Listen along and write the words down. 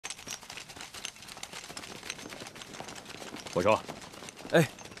我说，哎，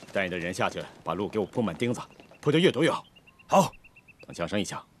带你的人下去，把路给我铺满钉子，铺得越多越好。好。等枪声一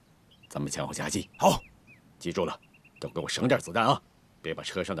响，咱们前后夹击。好，记住了，都给我省点子弹啊，别把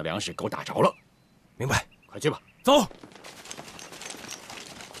车上的粮食给我打着了。明白。快去吧。走。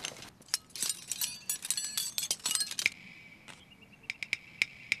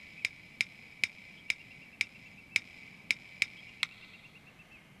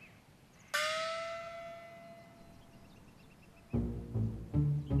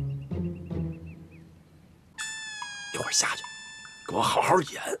 一会儿下去，给我好好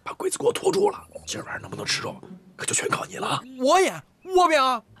演，把鬼子给我拖住了。今儿晚上能不能吃肉，可就全靠你了啊！我演，我编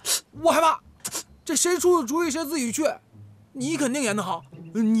啊，我害怕。这谁出的主意谁自己去。你肯定演得好，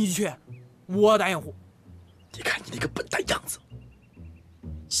你去，我打掩护。你看你那个笨蛋样子，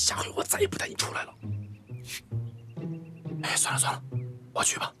下回我再也不带你出来了。哎，算了算了，我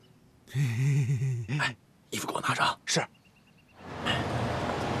去吧。哎，衣服给我拿着啊。是。哎，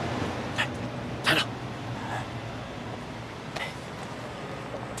来了。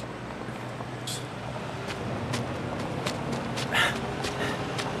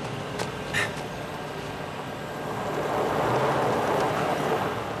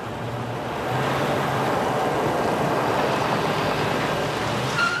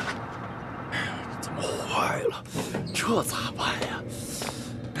 这咋办呀？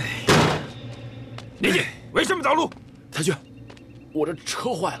哎，年姐，为什么走路？太君，我这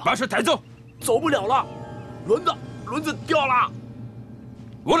车坏了，把车抬走，走不了了，轮子掉了。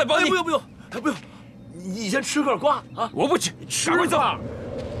我来帮你。不用，哎不用，你先吃块瓜啊！我不吃，吃快走。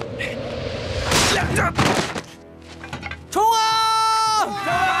冲啊！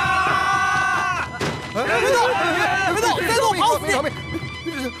别动，再动跑死你！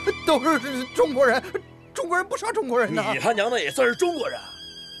都是中国人。 中国人不杀中国人呐！你他娘的也算是中国人，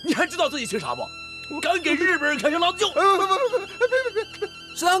你还知道自己姓啥不？敢给日本人开枪，老子就……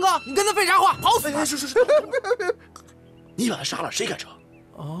石堂哥，你跟他废啥话？跑死他！是，你把他杀了，谁开车？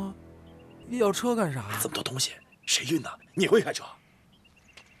啊，要车干啥？这么多东西，谁运呢？你会开车？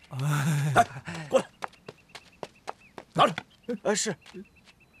哎，过来，拿着。是。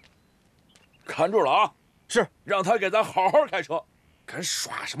看住了啊！是，让他给咱好好开车，敢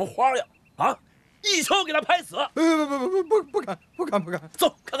耍什么花样啊？ 一枪给他拍死！不敢！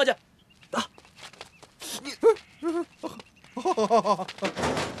走，看看去。啊，你，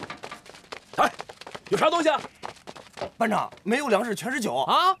哎，有啥东西啊？班长，没有粮食，全是酒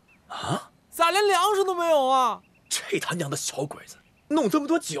啊！咋连粮食都没有啊？这他娘的小鬼子，弄这么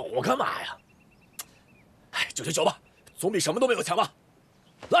多酒干嘛呀？哎，就酒吧，总比什么都没有强吧？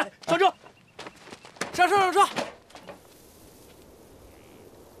来，上车！上车！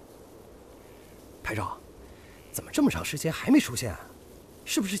 排长，怎么这么长时间还没出现啊？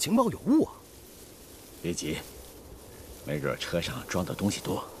是不是情报有误啊？别急，没准车上装的东西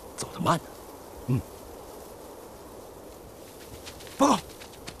多，走得慢呢。嗯。报告，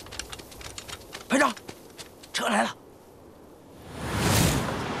排长，车来了，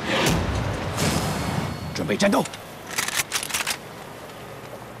准备战斗。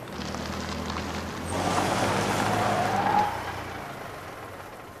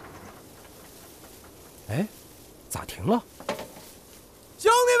 哎，咋停了？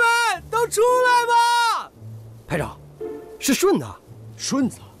兄弟们，都出来吧！排长，是顺子。顺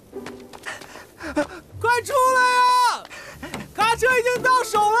子，快出来呀！卡车已经到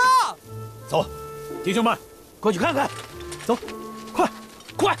手了。走，弟兄们，过去看看。走，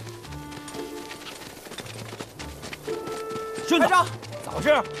快！顺子，排长，咋回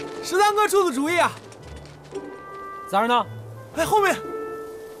事？石堂哥出的主意啊！三儿呢？哎，后面。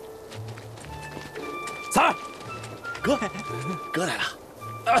 三儿，哥来了。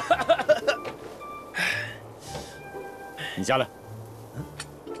你下来，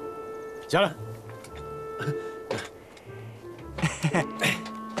下来。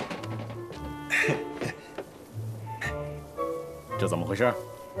这怎么回事？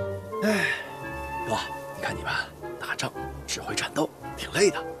哎，哥，你看你们打仗指挥战斗挺累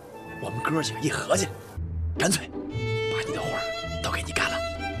的，我们哥几个一合计，干脆把你的活儿都给你干了。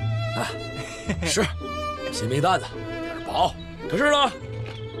啊，是。 新兵蛋子，点儿饱。可是呢，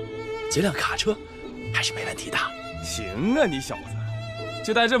劫辆卡车还是没问题的。行啊，你小子，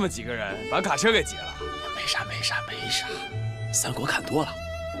就带这么几个人把卡车给劫了？没啥。三国看多了，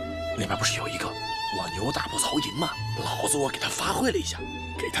里面不是有一个蜗牛大步曹营吗？老子我给他发挥了一下，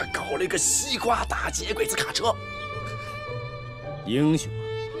给他搞了一个西瓜大劫鬼子卡车。英雄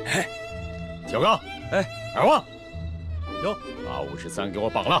啊！哎，小刚，哎，二旺，有，把53给我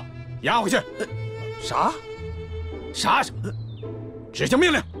绑了，押回去。啥？啥什么？执行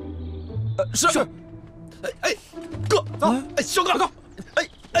命令。是。哎，哥，走，哎，小哥，走，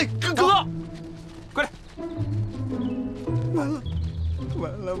哎，哥，快点！完了！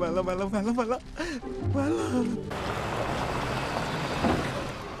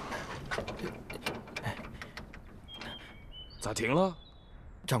咋停了？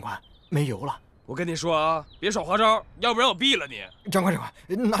长官，没油了。我跟你说啊，别耍花招，要不然我毙了你！长官，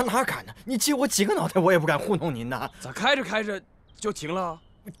哪敢呢？你借我几个脑袋，我也不敢糊弄您呐。咋开着就停了？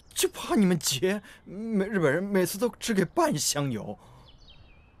就怕你们劫。日本人每次都只给半箱油。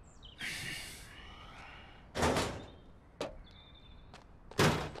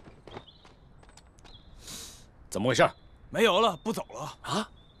怎么回事？没油了，不走了啊！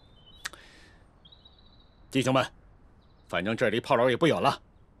弟兄们，反正这离炮楼也不远了，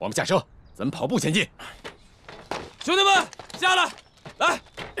我们下车，咱们跑步前进。兄弟们，下来，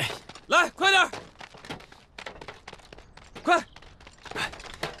来，快点，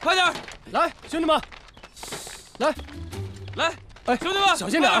快点，来，兄弟们，来，哎，兄弟们，小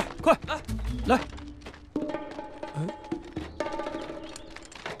心点，快，来，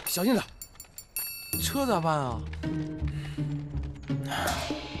小心点。车咋办啊？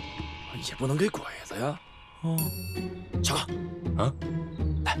也不能给鬼子呀。小哥，啊，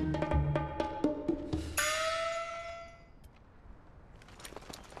来，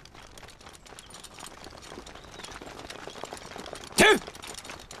停！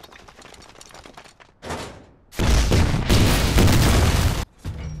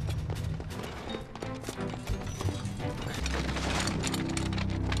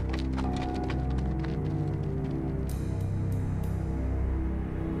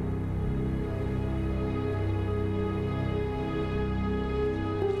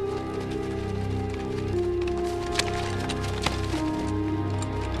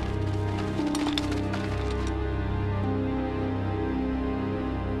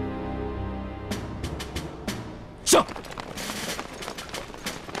上！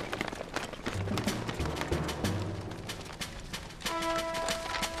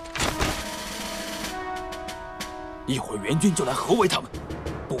一会儿援军就来合围他们，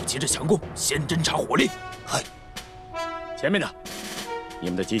不急着强攻，先侦察火力。嗨，前面的，你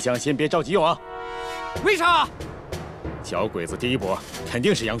们的机枪先别着急用啊。为啥？小鬼子第一波肯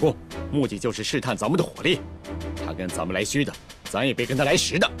定是佯攻，目的就是试探咱们的火力。他跟咱们来虚的，咱也别跟他来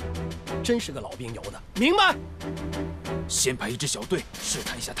实的。真是个老兵油的，明白？先派一支小队试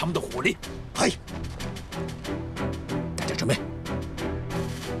探一下他们的火力。嗨，大家准备，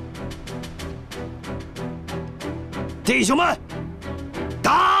弟兄们，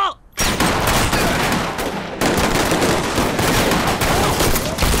打！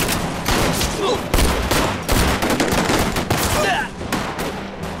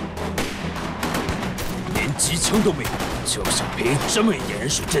连机枪都没有，就想凭这么一点人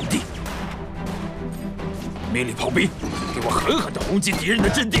水阵地？命令炮兵，给我狠狠地轰击敌人的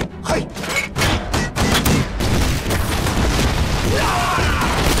阵地！嗨！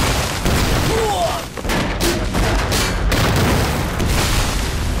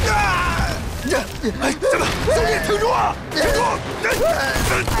哎，这个，兄弟，挺住啊！挺住！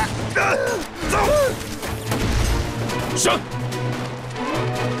走！上！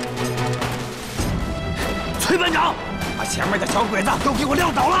崔班长，把前面的小鬼子都给我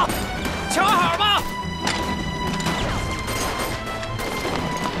撂倒了！瞧好吧！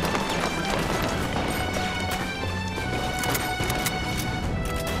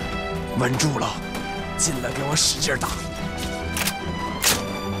稳住了，进来给我使劲打！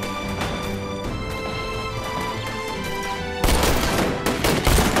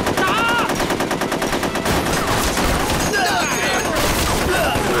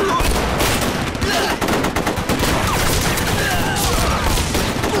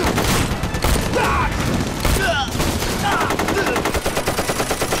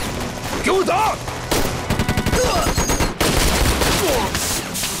给我打！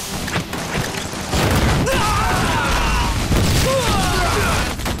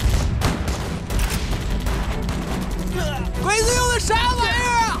鬼子用的啥玩意儿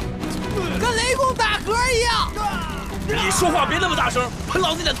啊？跟雷公打嗝一样！你说话别那么大声，喷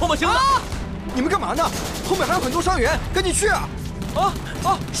老子一点唾沫星子！你们干嘛呢？后面还有很多伤员，赶紧去啊！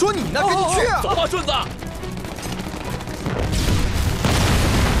说你呢，赶紧去啊！走吧，顺子。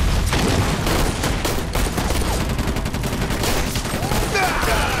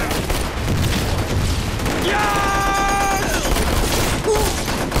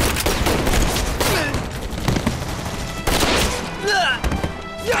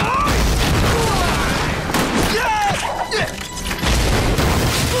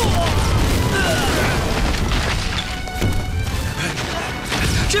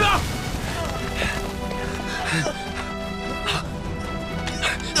这边，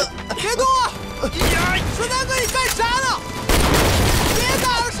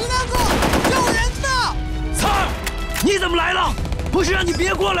不是让你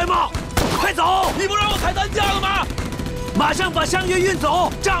别过来吗？快走！你不让我抬担架了吗？马上把伤员运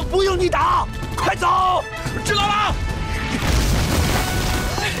走，仗不用你打，快走！知道了。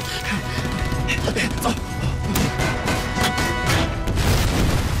走。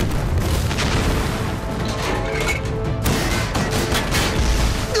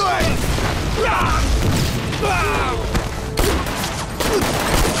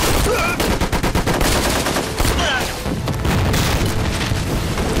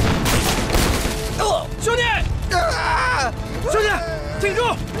兄弟，兄弟，挺住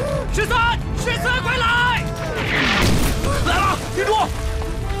！13，快来！来了，挺住！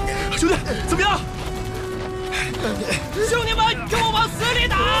兄弟，怎么样？兄弟们，跟我往死里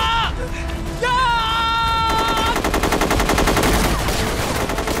打！呀！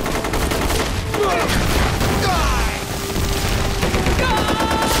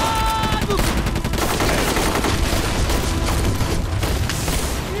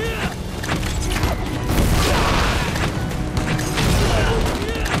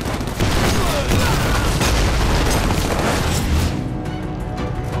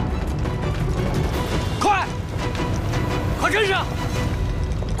快跟上！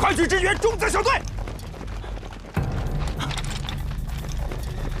快去支援重责小队！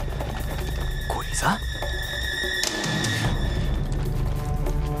鬼子！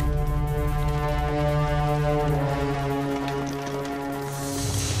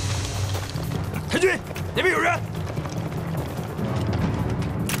太君，那边有人！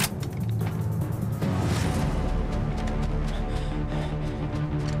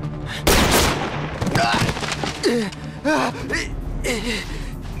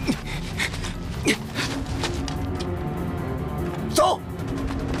走！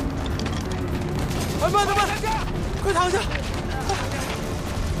慢，快躺下！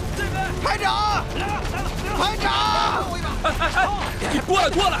排长！排长！你过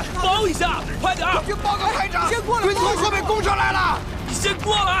来，帮一下，快点！听报告，排长！先过来！鬼子从后面攻上来了！你先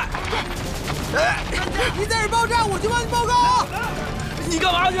过来！你在这报站，我去帮你报告。你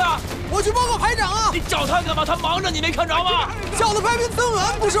干嘛去啊？我去报告排长啊！你找他干嘛？他忙着，你没看着吗？叫他派兵增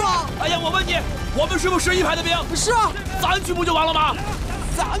援，不是吗？哎呀，我问你，我们是不是11排的兵？是啊，咱去不就完了吗？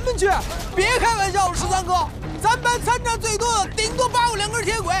咱们去？别开玩笑了，13哥，咱班参战最多的顶多852根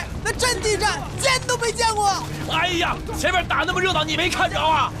铁轨，那阵地战见都没见过。哎呀，前面打那么热闹，你没看着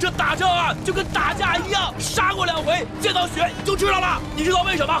啊？这打仗啊，就跟打架一样，杀过2回，见到血你就知道了。你知道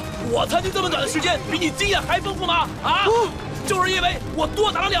为什么我参军这么短的时间，比你经验还丰富吗？啊？就是因为我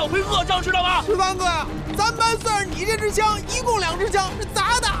多打了2回恶仗，知道吗？13哥呀，咱班算是你这支枪，一共2支枪，这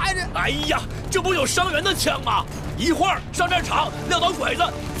咋打呀？这？哎呀，这不有伤员的枪吗？一会儿上战场撂倒鬼子，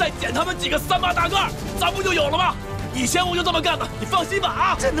再捡他们几个3把大盖，咱不就有了吗？以前我就这么干的，你放心吧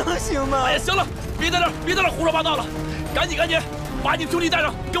啊！这能行吗？哎呀，行了，别在这胡说八道了，赶紧，把你兄弟带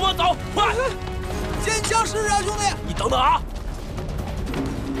上，跟我走，快！坚强试试啊，兄弟！你等等啊！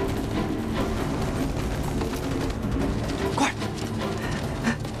快！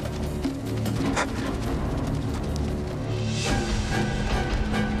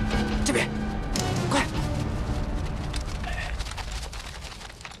这边，快！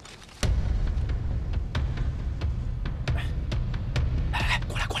来，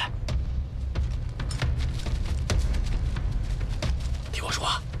过来！听我说，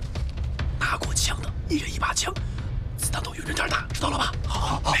拿过枪的，1人1把枪，子弹都匀准点打，知道了吧？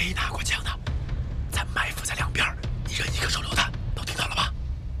好。没拿过枪的，咱埋伏在2边，1人1个手榴弹，都听到了吧？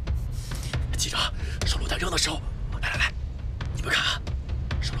记着，手榴弹扔的时候，来，你们看啊，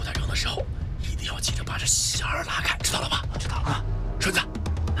手榴弹扔的时候，一定要记着把这弦儿拉开，知道了吧？知道了。顺子，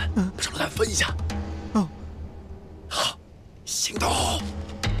把手榴弹分一下。好，行动。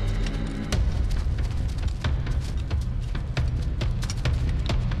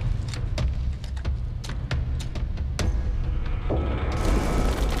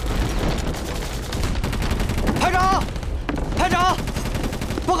排长，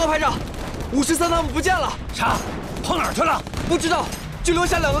报告排长，53他们不见了。啥？跑哪儿去了？不知道，就留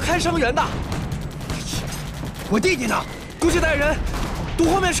下2个看伤员的。我弟弟呢？估计带人堵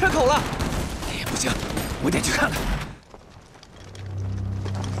后面车口了。哎，不行，我得去看看。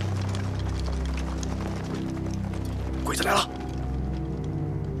鬼子来了！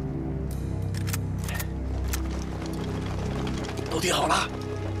都听好了，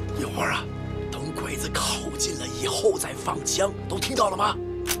一会儿啊，等鬼子靠近了以后再放枪，都听到了吗？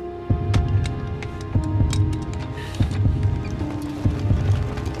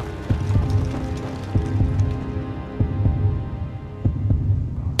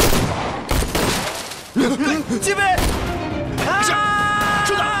击飞！没事，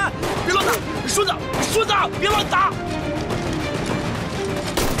顺子，别乱打！顺子，别乱打！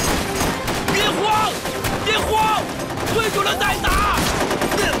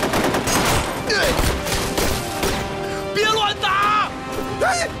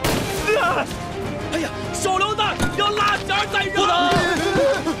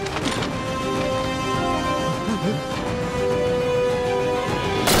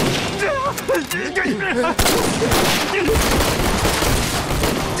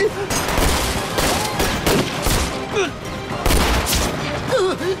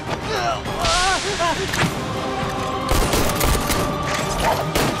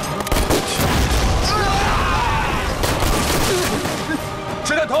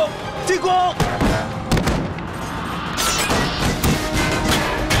实弹筒进攻！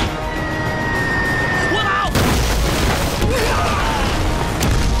我倒！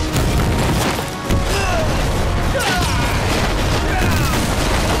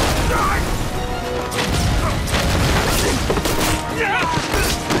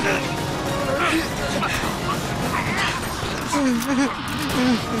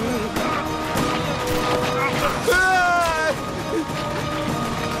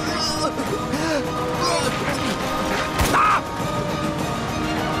打！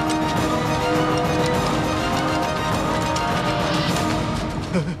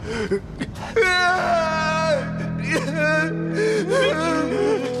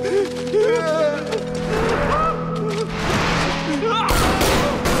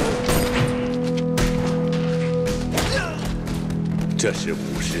这是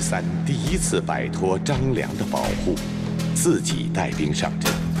513第一次摆脱张良的保护，自己带兵上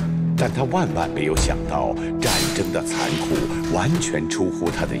阵，但他万万没有想到，战争的残酷完全出乎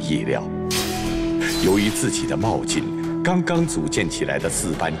他的意料。由于自己的冒进，刚刚组建起来的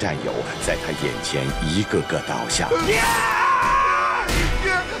4班战友在他眼前一个个倒下。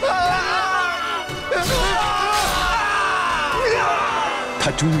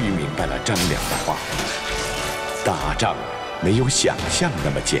他终于明白了张良的话：打仗没有想象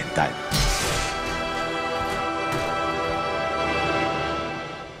那么简单。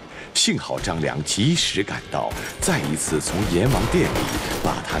幸好张良及时赶到，再一次从阎王殿里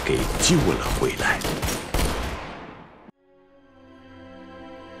把他给救了回来。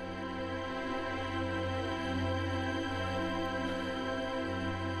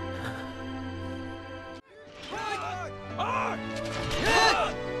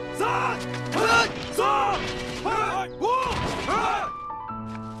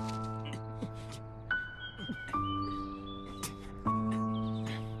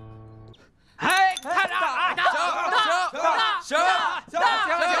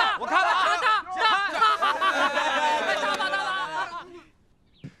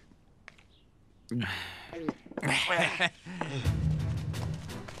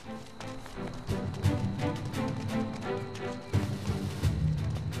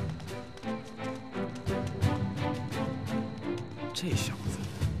这小子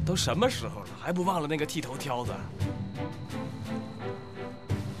都什么时候了，还不忘了那个剃头挑子？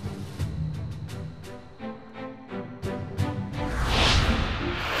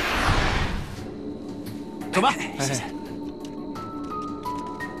走吧。谢谢。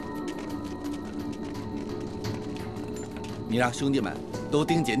你让兄弟们都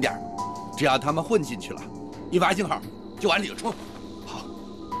盯紧点，只要他们混进去了，一发信号就往里头冲。好，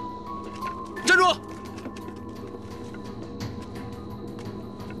站住！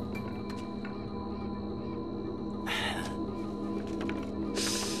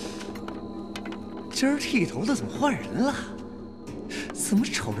今儿剃头的怎么换人了？怎么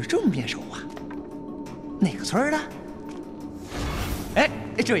瞅着这么面熟啊？哪个村的？哎，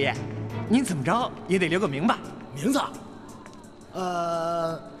舅爷，您怎么着也得留个名吧？名字？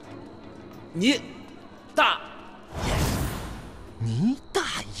倪大爷。倪大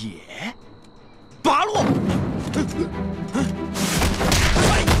爷，八路。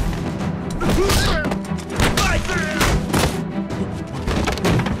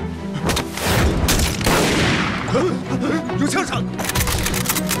有枪声！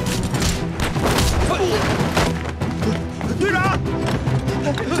队长，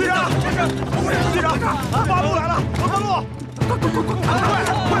队长，队长，八路来了，八路！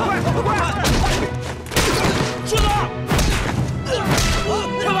快！顺子，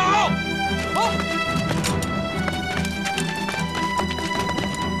快跑！好。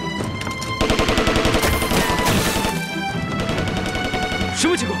什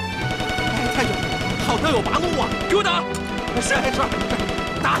么情况？太有，好像有八路啊！给我打！是，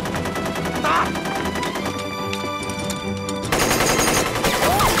打！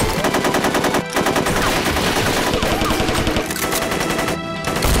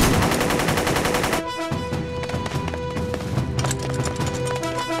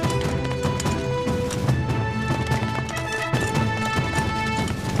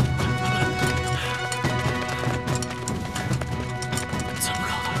怎么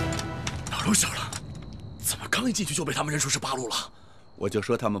搞的？哪露馅了？怎么刚一进去就被他们认出是八路了？我就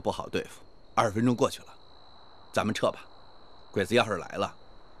说他们不好对付。20分钟过去了，咱们撤吧。鬼子要是来了，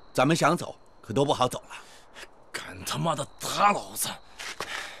咱们想走可都不好走了。敢他妈的打老子！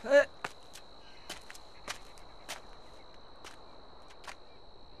哎，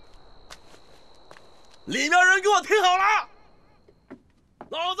里面人给我听好了，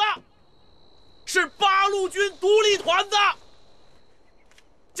老子是八路军独立团的，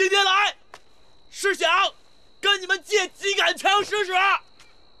今天来是想跟你们借几杆枪试试。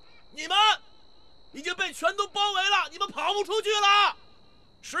你们已经被全都包围了，你们跑不出去了。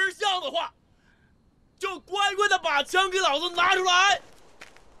识相的话，就乖乖的把枪给老子拿出来，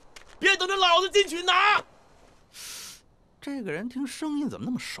别等着老子进去拿。这个人听声音怎么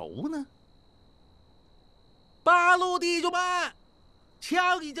那么熟呢？八路弟兄们，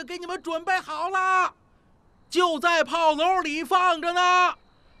枪已经给你们准备好了，就在炮楼里放着呢。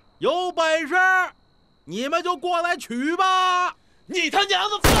有本事，你们就过来取吧！你他娘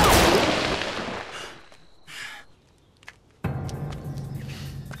的放！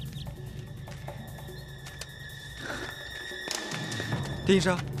丁医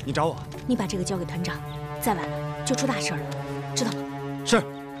生，你找我？你把这个交给团长，再晚了就出大事了，知道吗？是。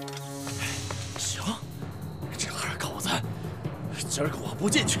行，这二狗子，今儿个我不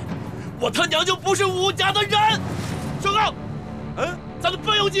进去，我他娘就不是武家的人！报告，咱的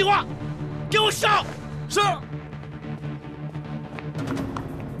备用计划，给我上！是。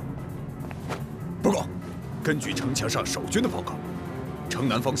报告，根据城墙上守军的报告，城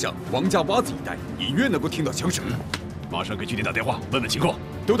南方向王家洼子一带隐约能够听到枪声。马上给据点打电话，问问情况。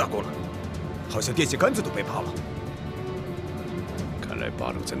都打过了，好像电线杆子都被扒了。看来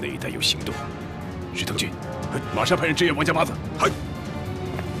八路在那一带有行动。徐腾军，马上派人支援王家洼子。嗨。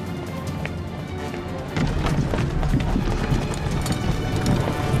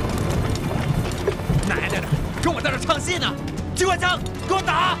奶奶的，跟我在这唱戏呢！机关枪，给我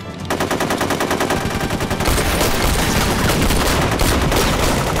打！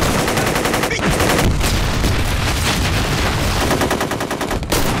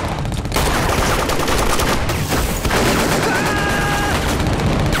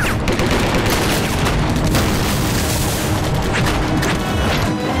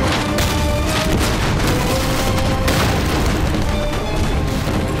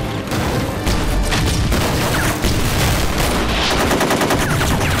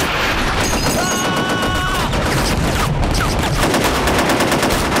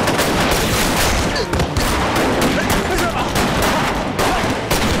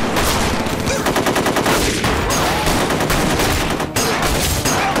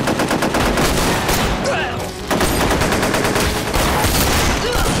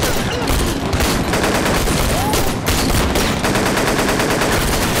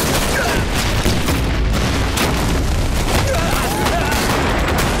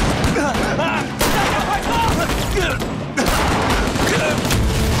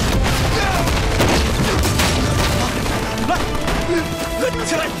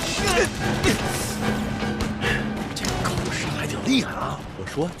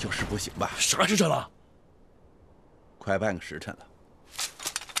说就是不行吧？啥时辰了？快半个时辰了。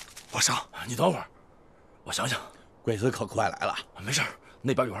我上，你等会儿，我想想。鬼子可快来了。没事，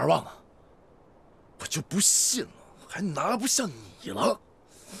那边有二旺呢。我就不信了，还拿不下你了。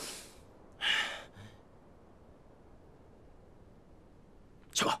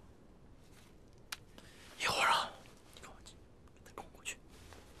小哥，一会儿啊，你跟我过去。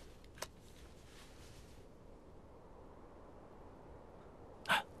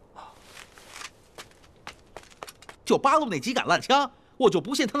就八路那几杆烂枪，我就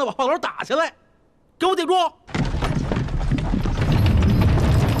不信他能把炮楼打下来。给我顶住！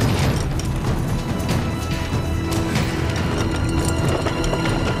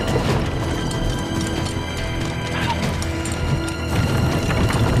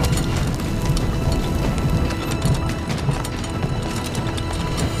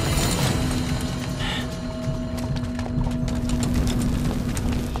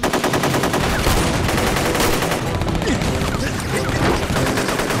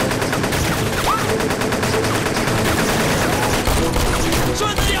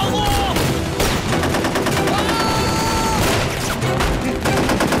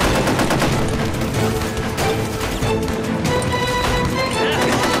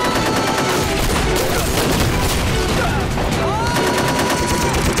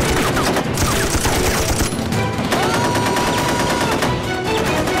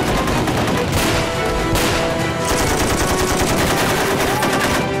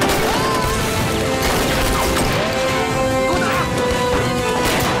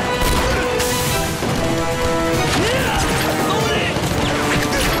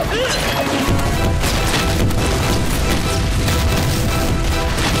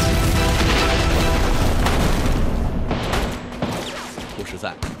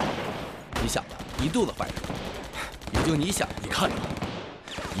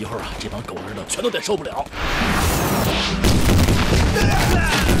一会儿啊，这帮狗日的全都得受不了。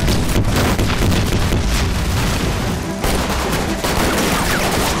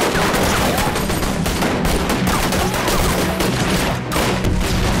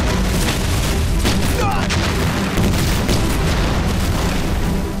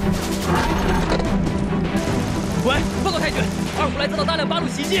喂，报告太君，2虎来遭到大量八路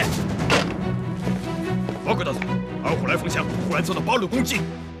袭击。报告大总，2虎来方向忽然遭到八路攻击。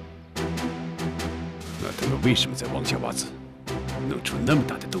那他们为什么在王家洼子弄出那么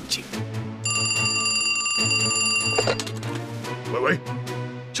大的动静？喂，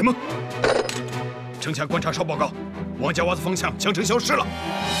什么？城墙观察哨报告，王家洼子方向枪声消失了。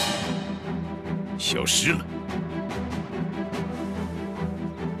消失了。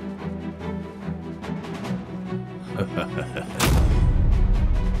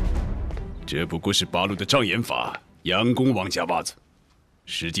 这不过是八路的障眼法，佯攻王家洼子，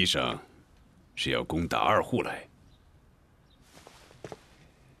实际上是要攻打2户来。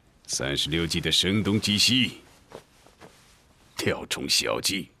36计的声东击西，雕虫小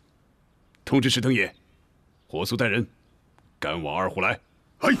技。通知石藤野，火速带人赶往2户来。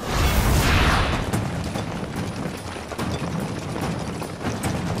哎。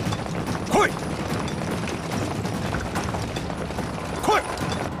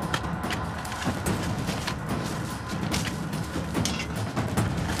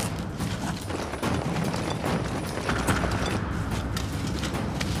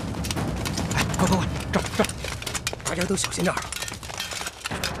 大家都小心点儿。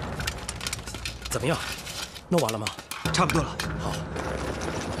怎么样？弄完了吗？差不多了。好。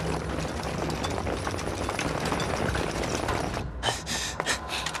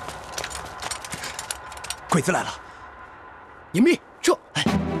鬼子来了！隐蔽，撤！哎，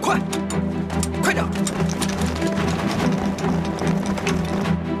快点！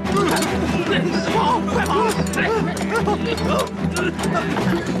跑，快跑！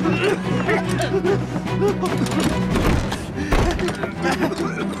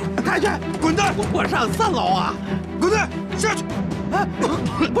太君，滚蛋！我上3楼啊！滚蛋，下去！哎，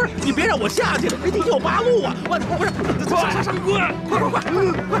不是，你别让我下去，你有8路啊！我不是，上，滚！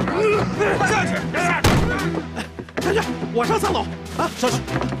快下去！太君，我上3楼啊！上去！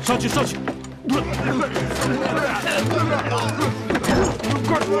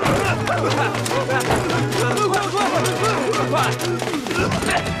快！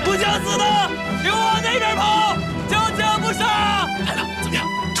不想死的，给我往那边跑！叫架不上！来了，怎么样？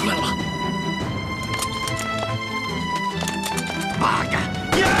出来了吗？八嘎！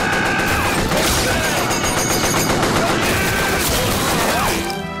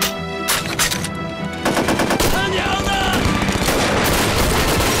他娘的！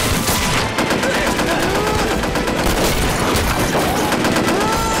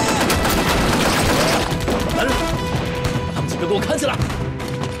来人！把他们几个给我砍起来！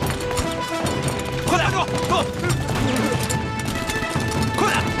 快点，走！快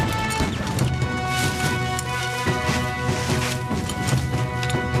点！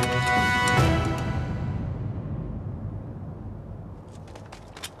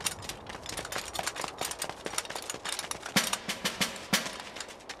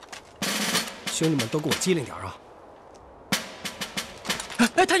兄弟们都给我机灵点啊！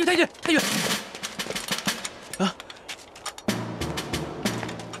哎，太君！啊！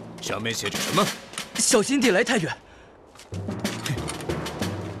上面写着什么？ 小心点来，太君。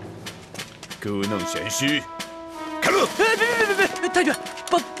故弄玄虚，开路！别！太君，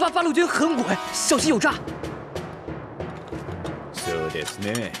八路军很鬼，小心有诈。そうです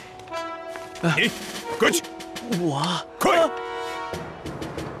ね。你过去。我快！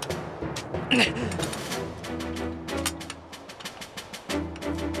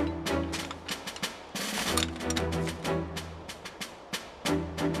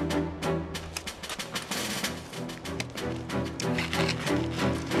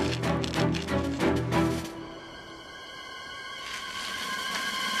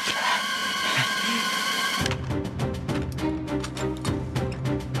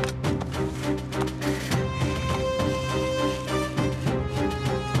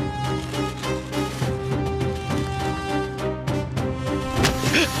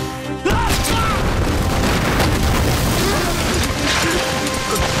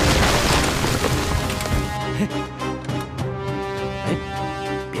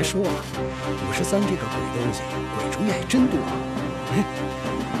别说啊，53这个鬼东西，鬼主意还真多。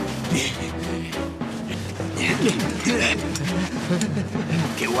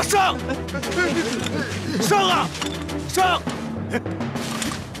给我上！上啊！上！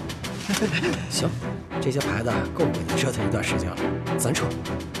行，这些牌子够鬼子折腾一段时间了，咱撤。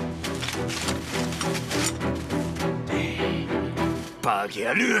大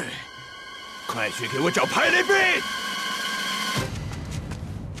铁驴，快去给我找排雷兵！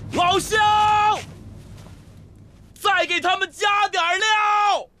老乡，再给他们加点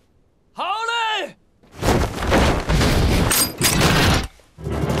料。好嘞。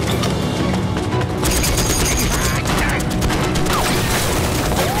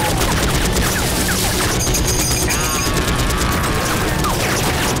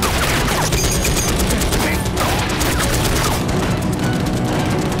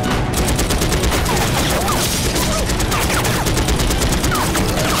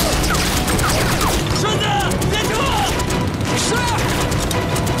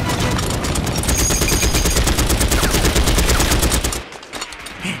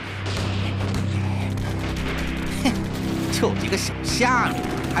就这个小虾米，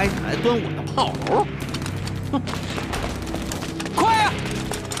还敢来端我的炮楼！哼！快呀！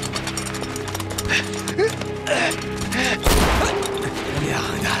娘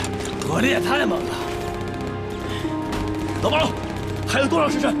的，火力也太猛了！老包，还有多少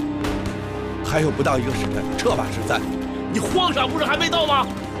时辰？还有不到1个时辰，撤吧，13。你皇上不是还没到吗？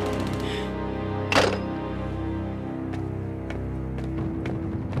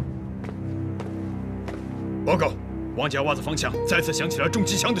报告。 王家洼子方向再次响起了重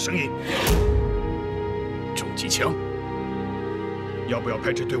机枪的声音。重机枪，要不要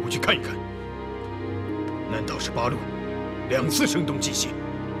派支队伍去看一看？难道是八路2次声东击西，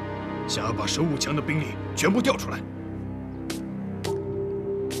想要把手武强的兵力全部调出来？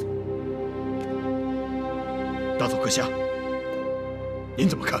大佐阁下，您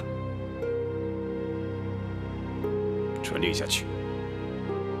怎么看？传令下去，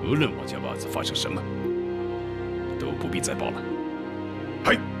无论王家洼子发生什么。 都不必再报了。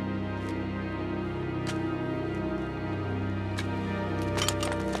嘿。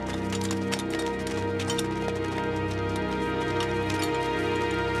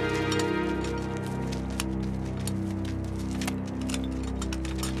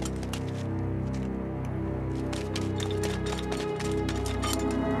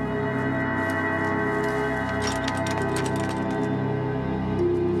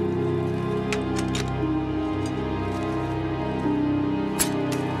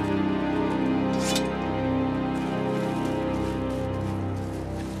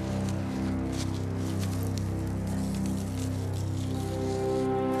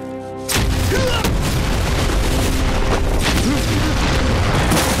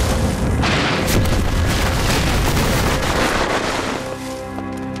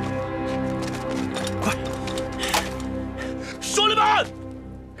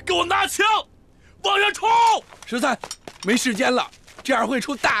13，没时间了，这样会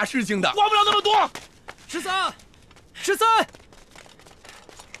出大事情的。管不了那么多。13，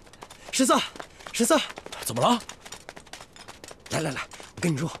怎么了？来，我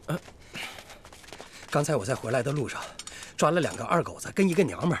跟你说，刚才我在回来的路上，抓了2个二狗子跟一个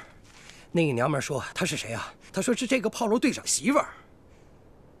娘们儿。那个娘们儿说她是谁啊？她说是这个炮楼队长媳妇儿。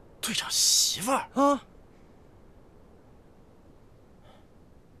队长媳妇儿啊？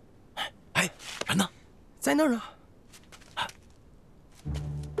哎，人呢？ 在那儿呢。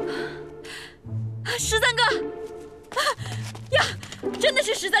13哥，呀，真的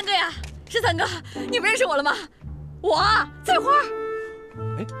是13哥呀！13哥，你不认识我了吗？我翠花。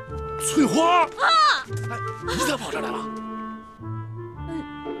哎，翠花啊！哎，你咋跑这来了？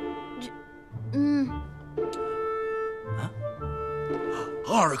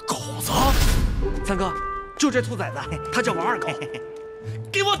二狗子。3哥，就这兔崽子，他叫王二狗。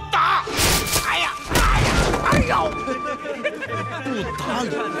给我打！哎呦！不打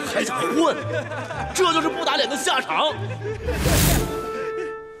脸还想混，这就是不打脸的下场。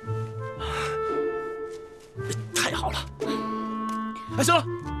太好了！哎，行了，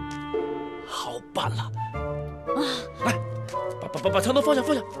好办了。来，把枪头放下。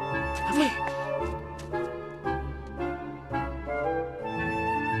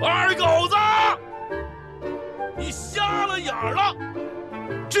二狗子，你瞎了眼了！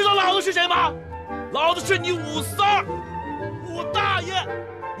知道老子是谁吗？老子是你武三，武大爷！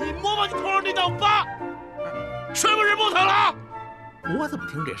你摸摸你头上那道疤，是不是不疼了？我怎么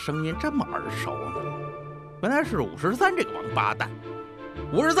听这声音这么耳熟呢？原来是53这个王八蛋。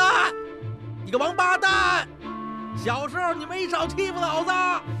53，你个王八蛋！小时候你没少欺负老子，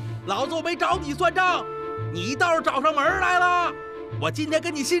老子我没找你算账，你倒是找上门来了。我今天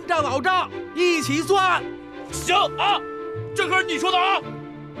跟你新账老账一起算。行啊，这可是你说的啊！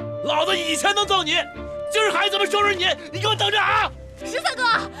老子以前能揍你，今儿还怎么收拾你？你给我等着啊！13哥，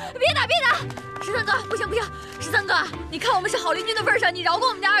别打！13哥，不行！13哥，你看我们是好邻居的份上，你饶过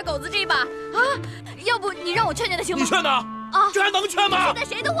我们家二狗子这一把啊！要不你让我劝劝他行吗？你劝他，啊！这还能劝吗？现在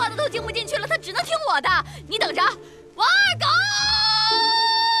谁的话他都听不进去了，他只能听我的。你等着，王二狗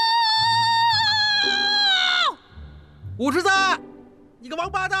！53，你个王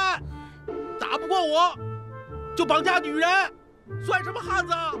八蛋，打不过我就绑架女人，算什么汉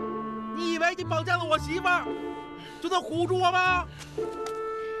子？你以为你绑架了我媳妇儿就能唬住我吗？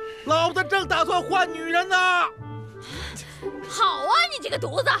老子正打算换女人呢！好啊，你这个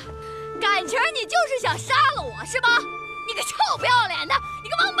犊子，感情你就是想杀了我是吧？你个臭不要脸的，你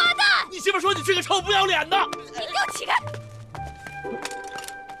个王八蛋！你媳妇说你是个臭不要脸的，你给我起开！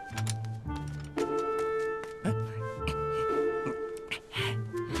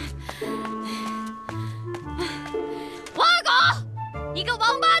王二狗，你个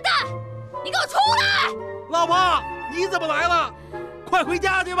王八蛋，你给我出来！老婆，你怎么来了？快回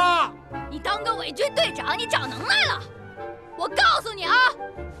家去吧！你当个伪军队长，你长能耐了！我告诉你啊，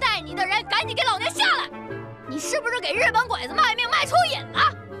带你的人赶紧给老娘下来！你是不是给日本鬼子卖命卖出瘾了？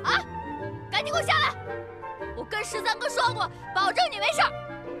啊！赶紧给我下来！我跟13哥说过，保证你没事儿。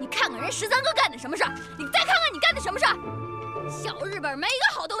你看看人13哥干的什么事儿，你再看看你干的什么事儿。小日本没一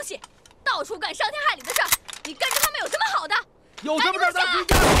个好东西，到处干伤天害理的事儿。你跟着他们有什么好的？有什么事咱回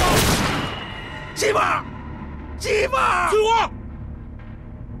家说。媳妇儿，媳妇儿，翠花！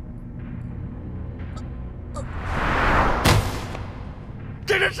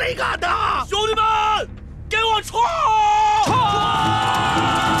这是谁干的？兄弟们，给我冲！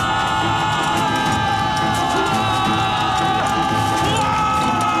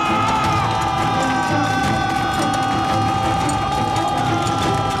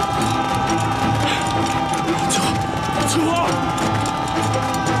翠花！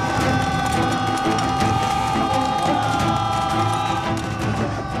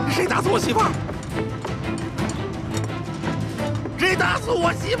谁打死我媳妇儿？谁打死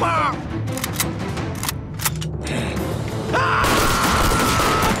我媳妇儿？啊！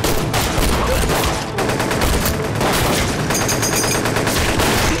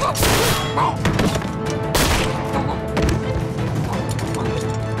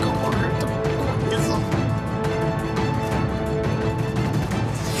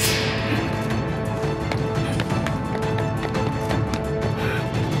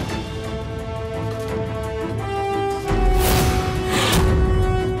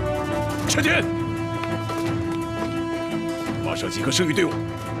陈天，马上集合剩余队伍，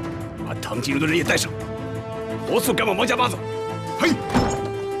把唐金荣的人也带上，火速赶往王家洼子。嘿！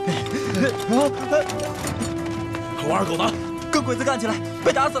我二狗呢？跟鬼子干起来，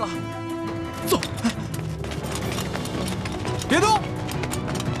被打死了。走！别动！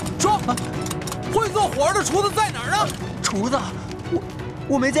说，会做火儿的厨子在哪儿啊？厨子？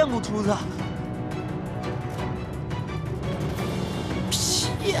我没见过厨子。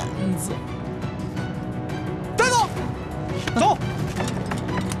骗子！带走！走！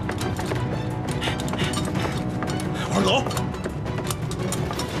二狗，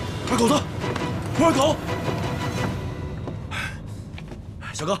二狗子，二狗！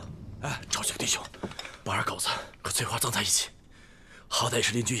小哥，哎，找几个弟兄，把二狗子和翠花葬在一起，好歹也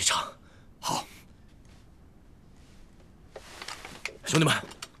是邻居一场。好，兄弟们，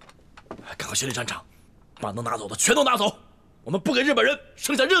赶快宣令战场，把能拿走的全都拿走。我们不给日本人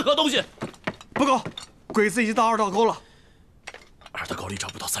剩下任何东西。报告，鬼子已经到二道沟了。二道沟离这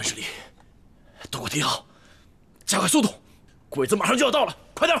不到30里，都给我听好，加快速度，鬼子马上就要到了，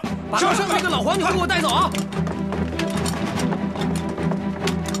快点！把剩下那个老黄牛给我带走啊！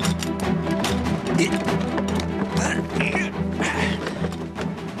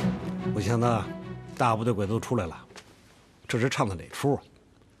我想呢，大部队鬼子都出来了，这是唱的哪出啊？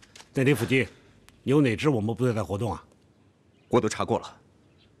那里附近有哪支我们部队在活动啊？我都查过了，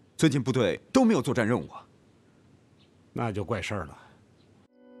最近部队都没有作战任务啊。那就怪事儿了。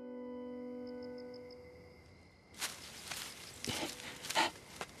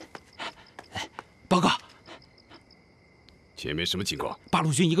报告，前面什么情况？八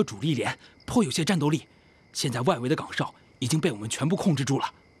路军一个主力连颇有些战斗力，现在外围的岗哨已经被我们全部控制住了。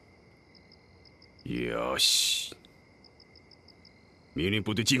よし，命令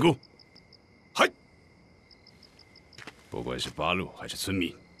部队进攻！嗨！不管是八路还是村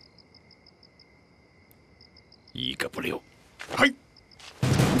民，一个不留。嗨，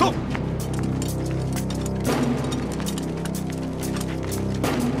走！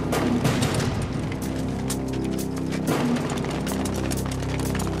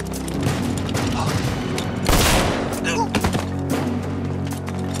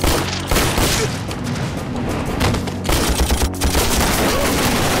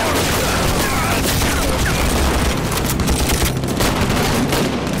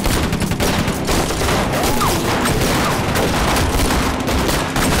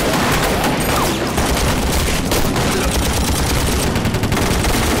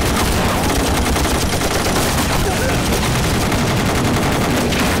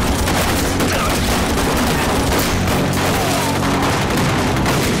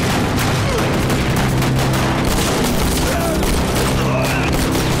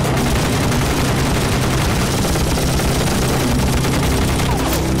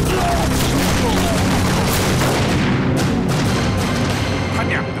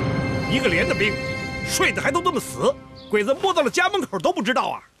连的兵，睡得还都这么死，鬼子摸到了家门口都不知道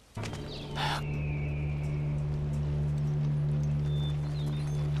啊！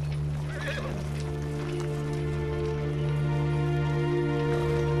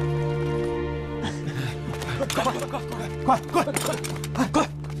快！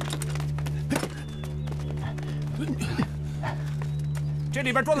这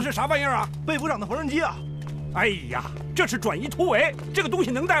里边装的是啥玩意儿啊？备服长的缝纫机啊！哎呀，这是转移突围，这个东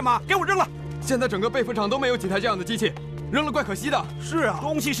西能带吗？给我扔了！现在整个备服厂都没有几台这样的机器，扔了怪可惜的。是啊，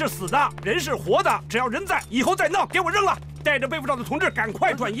东西是死的，人是活的，只要人在，以后再闹，给我扔了！带着备服长的同志赶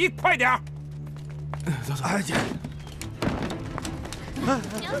快转移，快点儿！走，哎姐，娘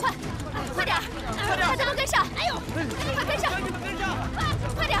快！快点，大家都跟上！哎呦，快跟上！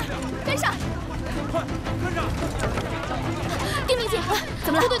快点，跟上！快跟上！丁民警，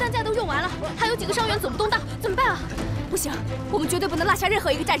怎么了？部队担架都用完了，还有几个伤员走不动道，怎么办啊？不行，我们绝对不能落下任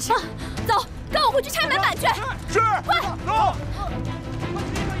何一个战士。走，跟我回去拆门板去。是，快走！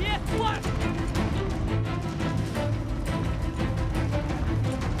快！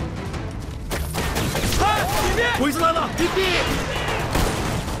鬼子来了！隐蔽！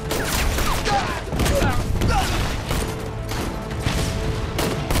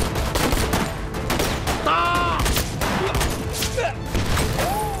打！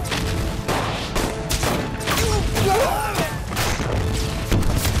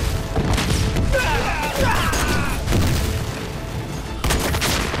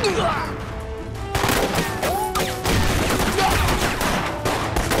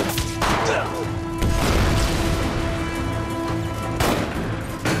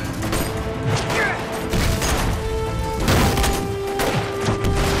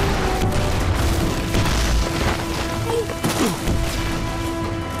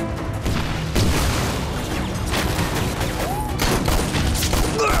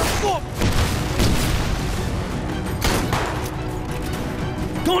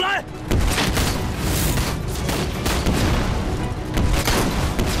跟我来！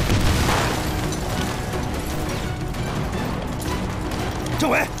政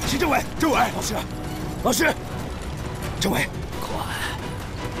委，是政委，政委，老师，政委，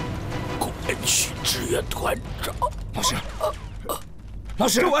快去支援团长！老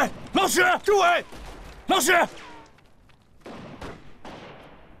师，政委，老师，政委，老师。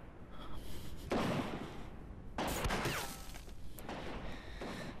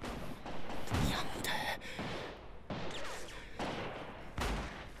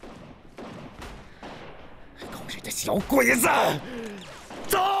小鬼子，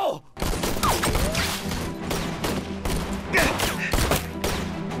走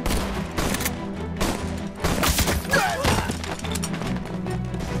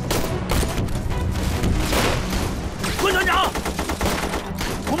！quân团长，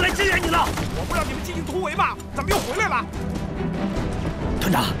我们来支援你了。我不让你们进行突围吗？怎么又回来了？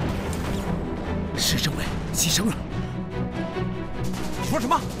团长，市政委牺牲了。你说什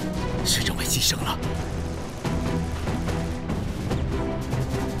么？市政委牺牲了。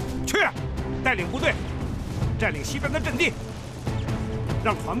带领部队占领西边的阵地，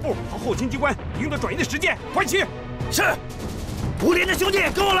让团部和后勤机关赢得转移的时间。快去！是，5连的兄弟，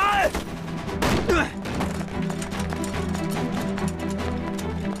跟我来！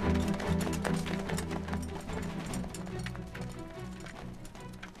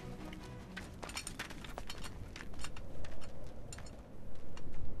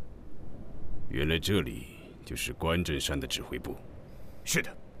原来这里就是关震山的指挥部。是的。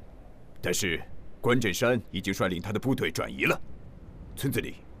但是，关震山已经率领他的部队转移了，村子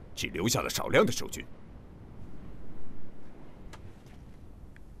里只留下了少量的守军。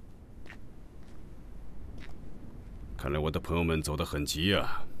看来我的朋友们走得很急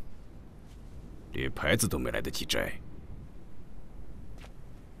啊，连牌子都没来得及摘。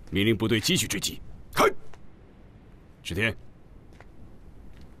命令部队继续追击。嗨！石天，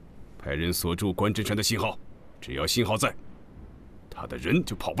派人锁住关震山的信号，只要信号在，他的人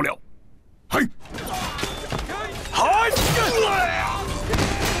就跑不了。嗨！嗨！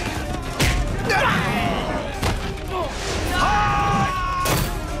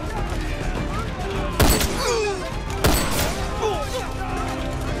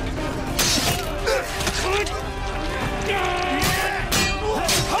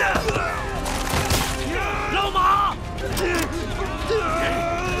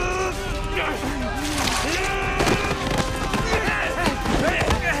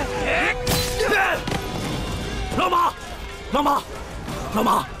老马！老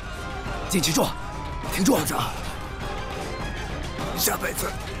马，坚持住，挺住！长，下辈子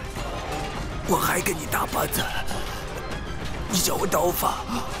我还给你打板子，你叫我刀法，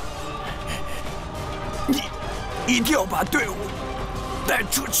你一定要把队伍带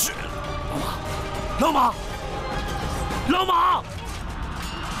出去。老马，老马！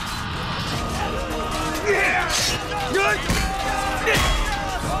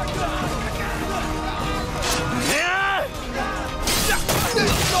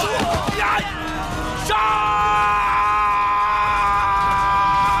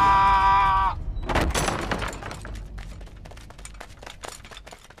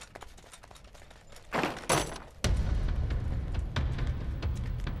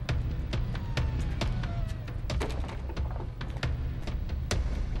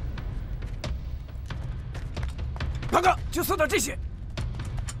报告，就送到这些。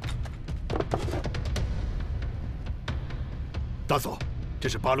大佐，这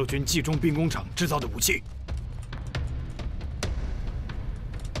是八路军冀中兵工厂制造的武器。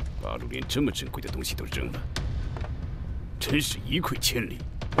八路连这么珍贵的东西都扔了，真是一溃千里。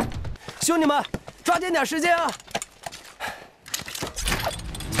兄弟们，抓紧点时间啊！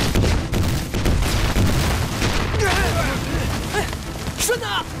顺子，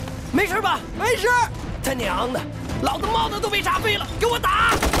没事吧？没事。他娘的，老子帽子都被炸飞了，给我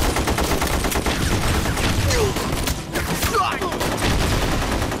打！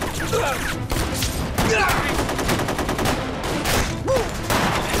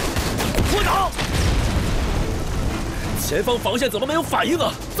我倒！前方防线怎么没有反应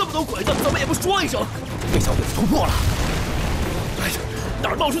啊？这么多鬼子，怎么也不说一声？被小鬼子突破了！哎呀，哪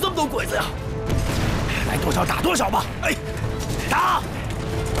儿冒出这么多鬼子呀？来多少打多少吧！哎，打！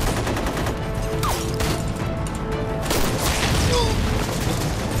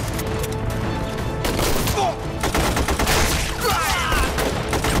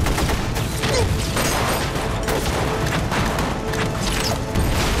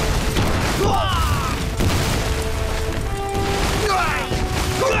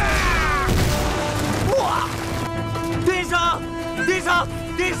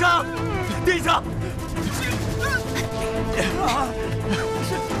地上！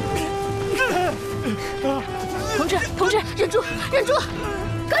同志，忍住，忍住！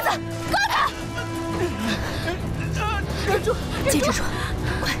鸽子，高他！忍住，坚持住，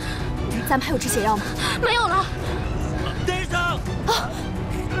快！咱们还有止血药吗？没有了。地上！啊！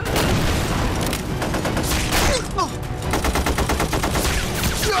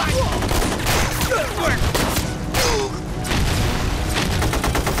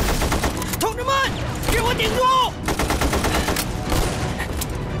同志们，给我顶住！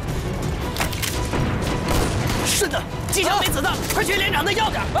是的，机枪没子弹，快去连长那要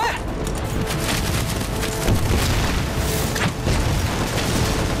点。哎。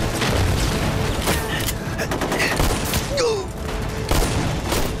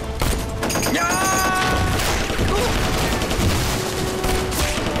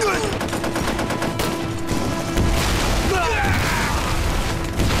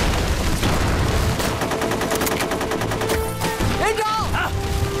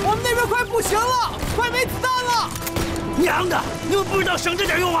娘的！你们不知道省着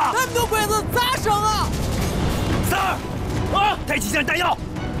点用啊！那么多鬼子咋省啊？三儿，啊，带几箱弹药，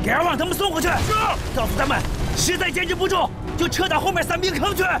给二旺他们送过去。是。告诉他们，实在坚持不住，就撤到后面散兵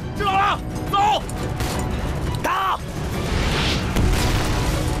坑去。知道了，走。打！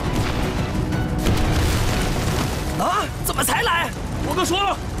啊？怎么才来？我哥说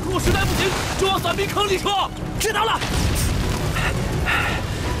了，如果实在不行，就往散兵坑里撤。知道了。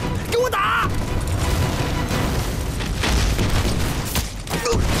给我打！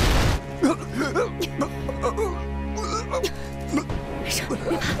没事，别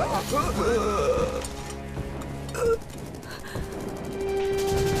怕。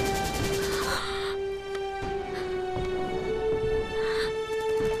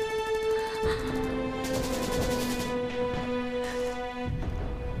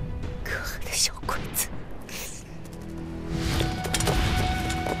可恶的小鬼子！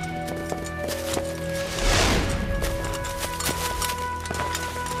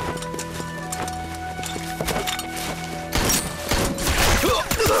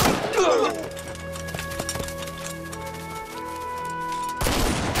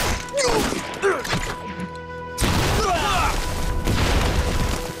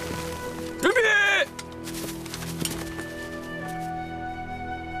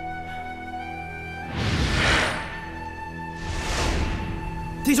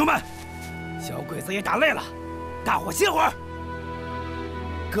弟兄们，小鬼子也打累了，大伙歇会儿。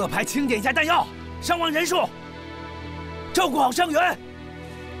各排清点一下弹药、伤亡人数，照顾好伤员。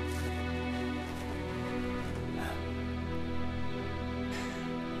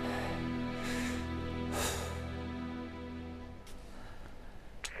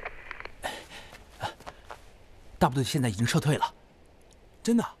大部队现在已经撤退了。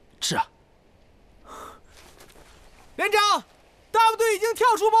真的？是啊。连长，大部队已经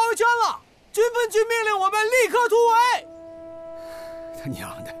跳出包围圈了，军分局命令我们立刻突围。他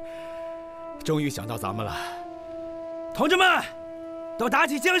娘的，终于想到咱们了。同志们，都打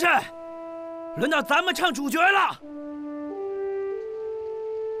起精神，轮到咱们唱主角了。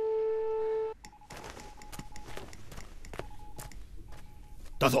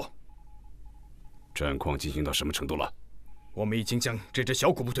大佐，战况进行到什么程度了？我们已经将这支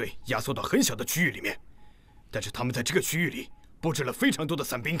小股部队压缩到很小的区域里面，但是他们在这个区域里布置了非常多的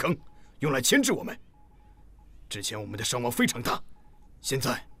散兵坑，用来牵制我们。之前我们的伤亡非常大，现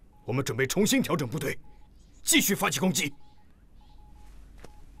在我们准备重新调整部队，继续发起攻击。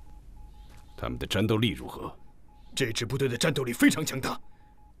他们的战斗力如何？这支部队的战斗力非常强大，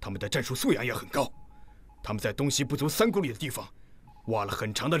他们的战术素养也很高。他们在东西不足3公里的地方挖了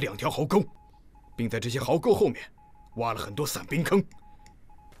很长的2条壕沟，并在这些壕沟后面挖了很多散兵坑，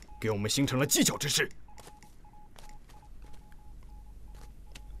给我们形成了犄角之势。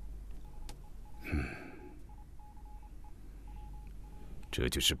这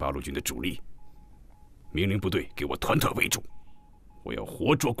就是八路军的主力。命令部队给我团团围住，我要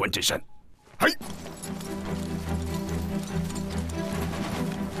活捉关震山。嘿！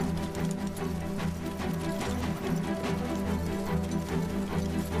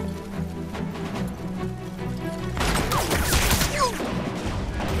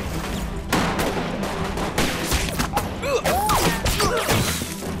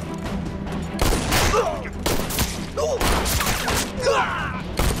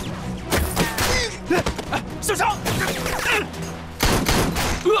小强！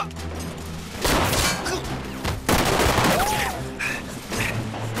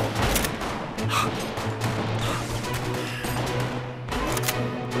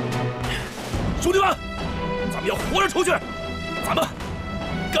兄弟们，咱们要活着出去，咱们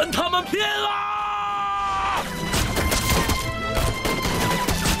跟他们拼啊！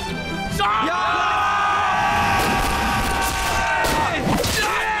杀！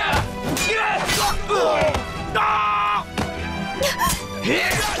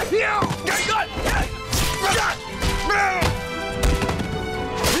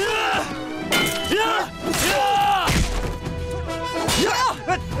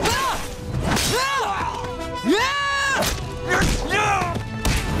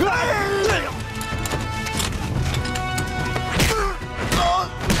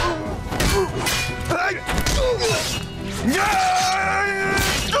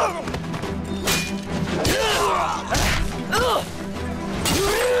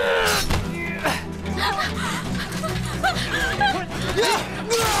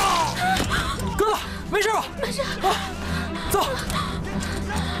哥哥，没事吧？没事。走。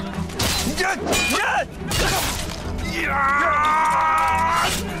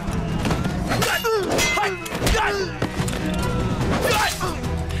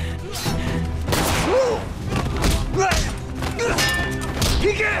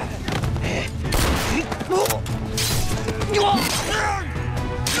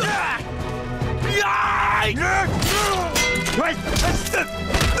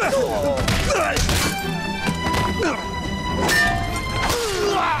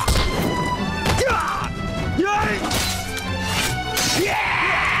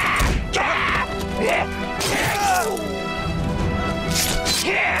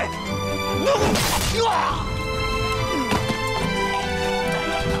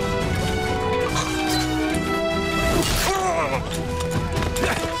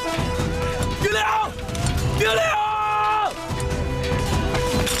兵两，兵两！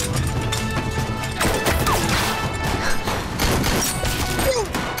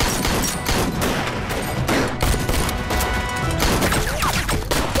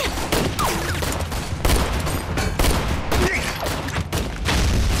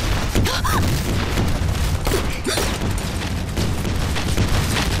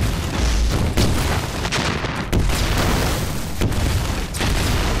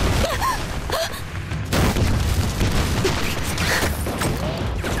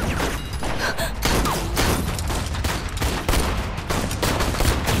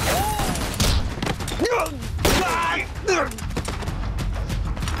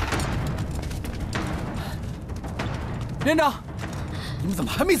连长，你们怎么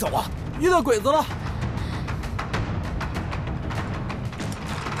还没走啊？遇到鬼子了！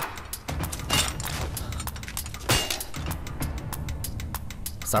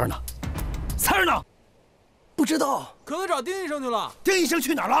三儿呢？三儿呢？不知道，可能找丁医生去了。丁医生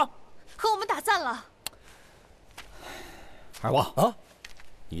去哪儿了？和我们打散了。二旺啊，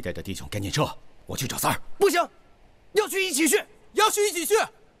你带着弟兄赶紧撤，我去找三儿。不行，要去一起去，要去一起去。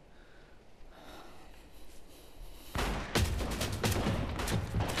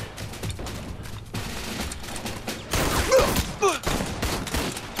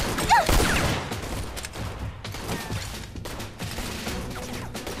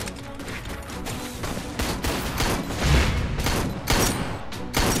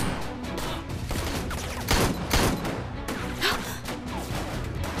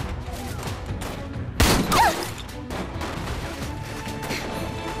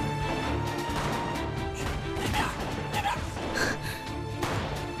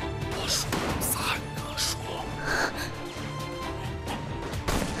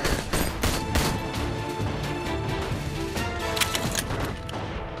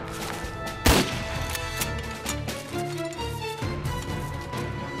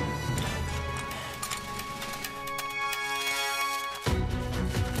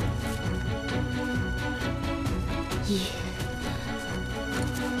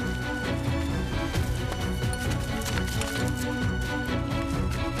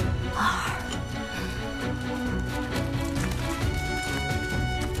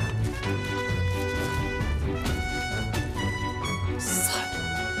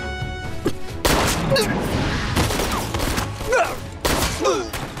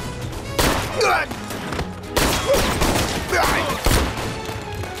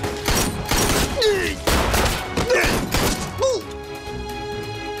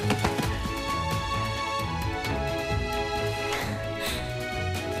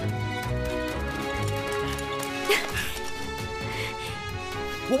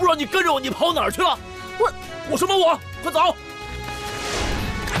我不知道你跟着我，你跑哪儿去了？我什么我？快走！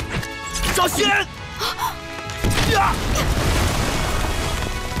小心！呀！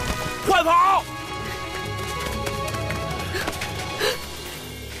快跑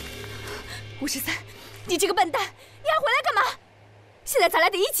！53，你这个笨蛋，你还回来干嘛？现在咱俩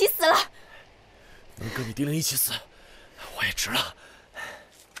得一起死了。能跟你丁玲一起死，我也值了。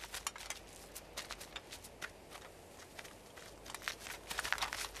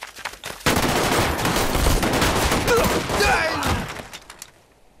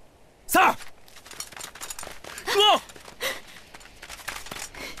 三儿，哥，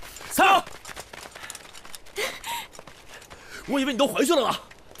三儿，我以为你都回去了呢，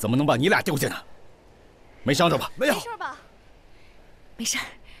怎么能把你俩丢下呢？没伤着吧？没有。没事吧？没事，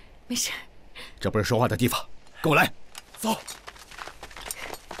没事。这不是说话的地方，跟我来。走。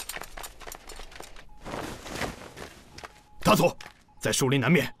大佐，在树林南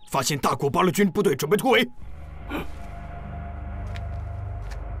面发现大国八路军部队准备突围。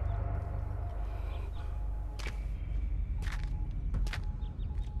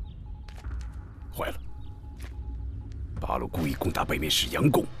 坏了！八路故意攻打北面是佯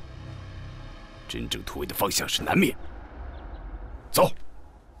攻，真正突围的方向是南面。走。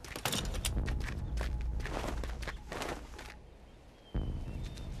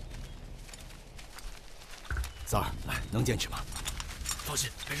三儿，来，能坚持吗？放心，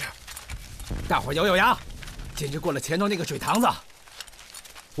没事。大伙咬咬牙，坚持过了前头那个水塘子，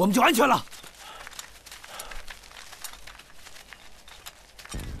我们就安全了。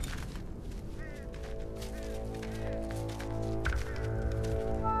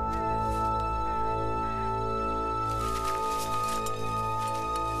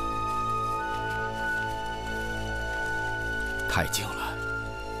 太近了，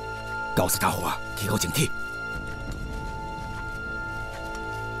告诉大伙提高警惕。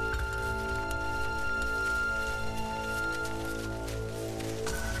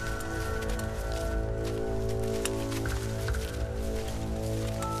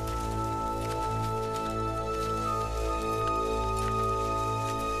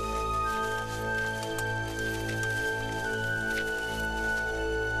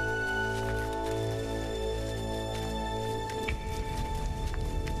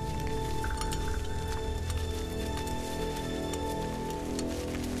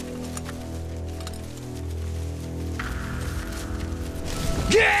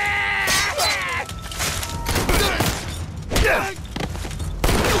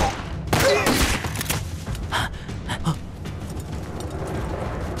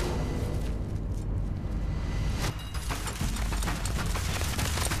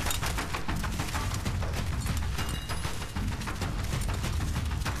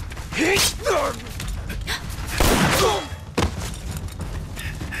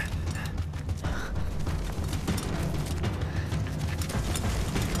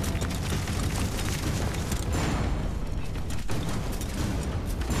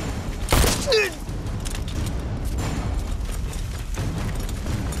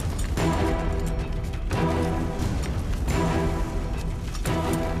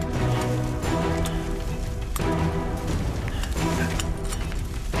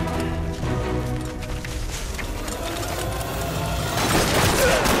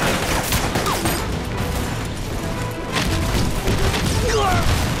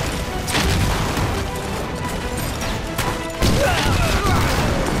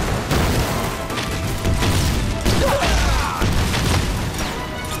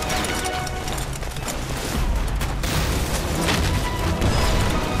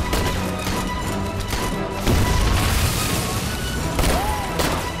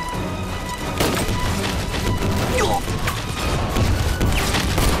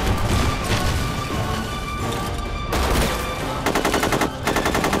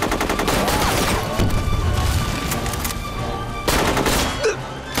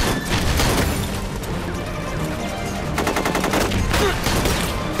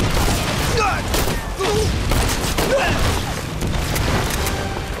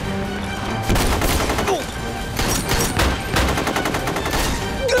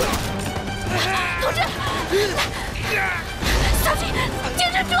小心，坚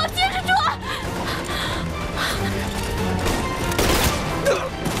持住，坚持住！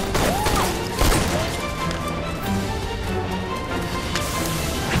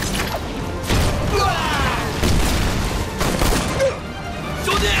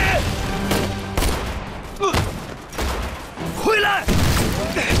兄弟，回来！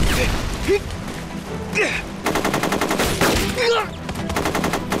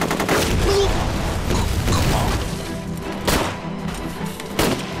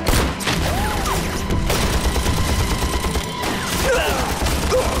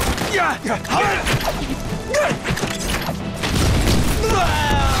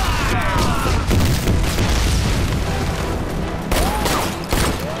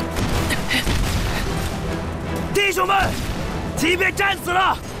弟兄们，即便战死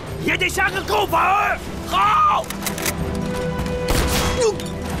了，也得下个够本儿。好。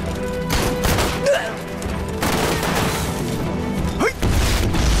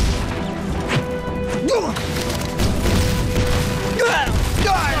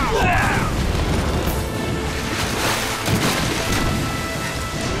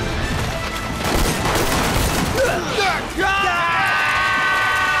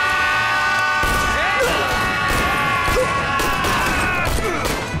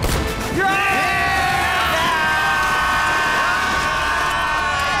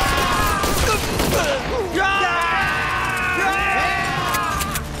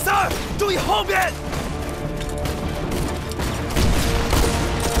注意后边！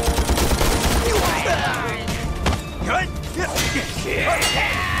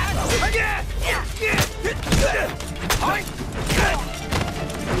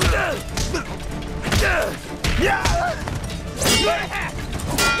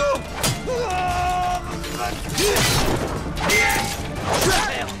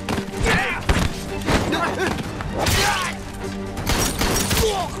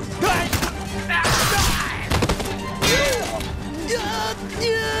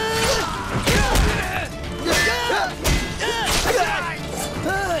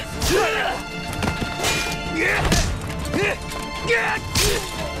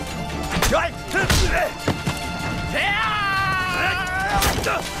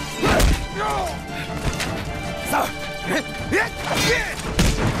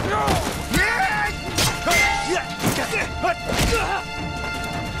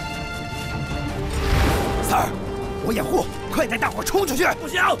三儿，我掩护，快带大伙冲出去！不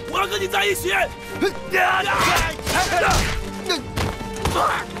行，我要跟你在一起。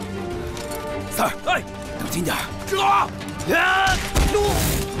三儿，哎，等紧点，知道吗？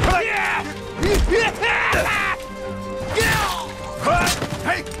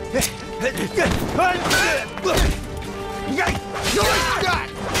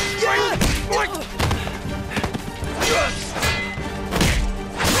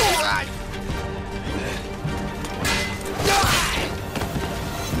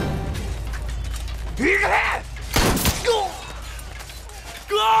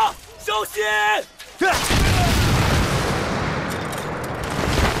哥，小心！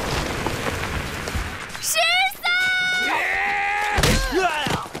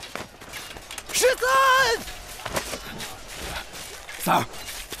三儿，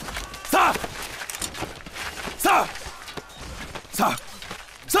三儿，三儿，三儿，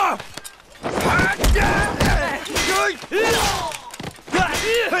三儿！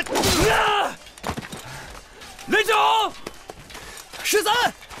连长，13，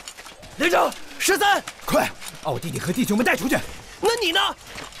连长，13，快，把我弟弟和弟兄们带出去。那你呢？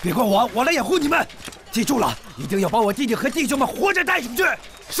别管我，我来掩护你们。记住了，一定要把我弟弟和弟兄们活着带出去。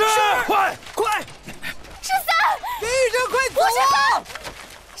是，快，快！ 13，敌人快走啊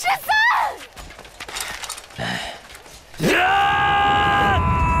！13，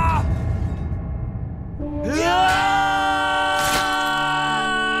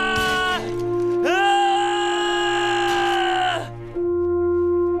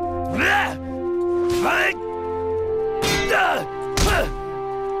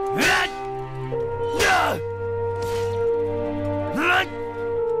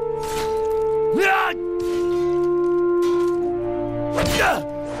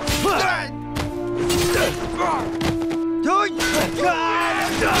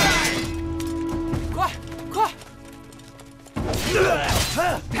快快！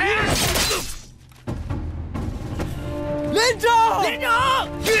连长，连长！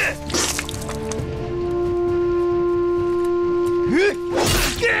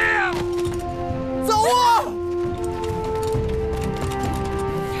走啊！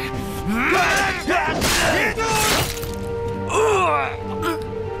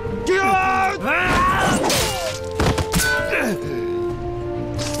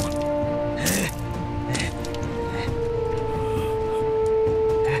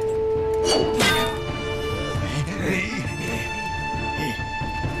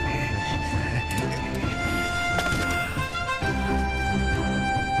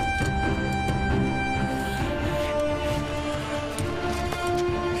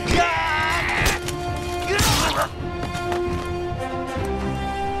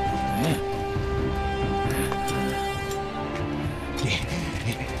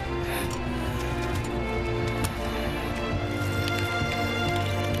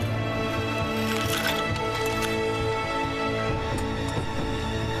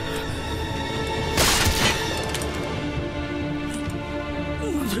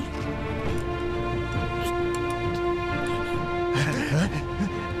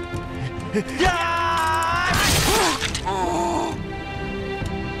呀！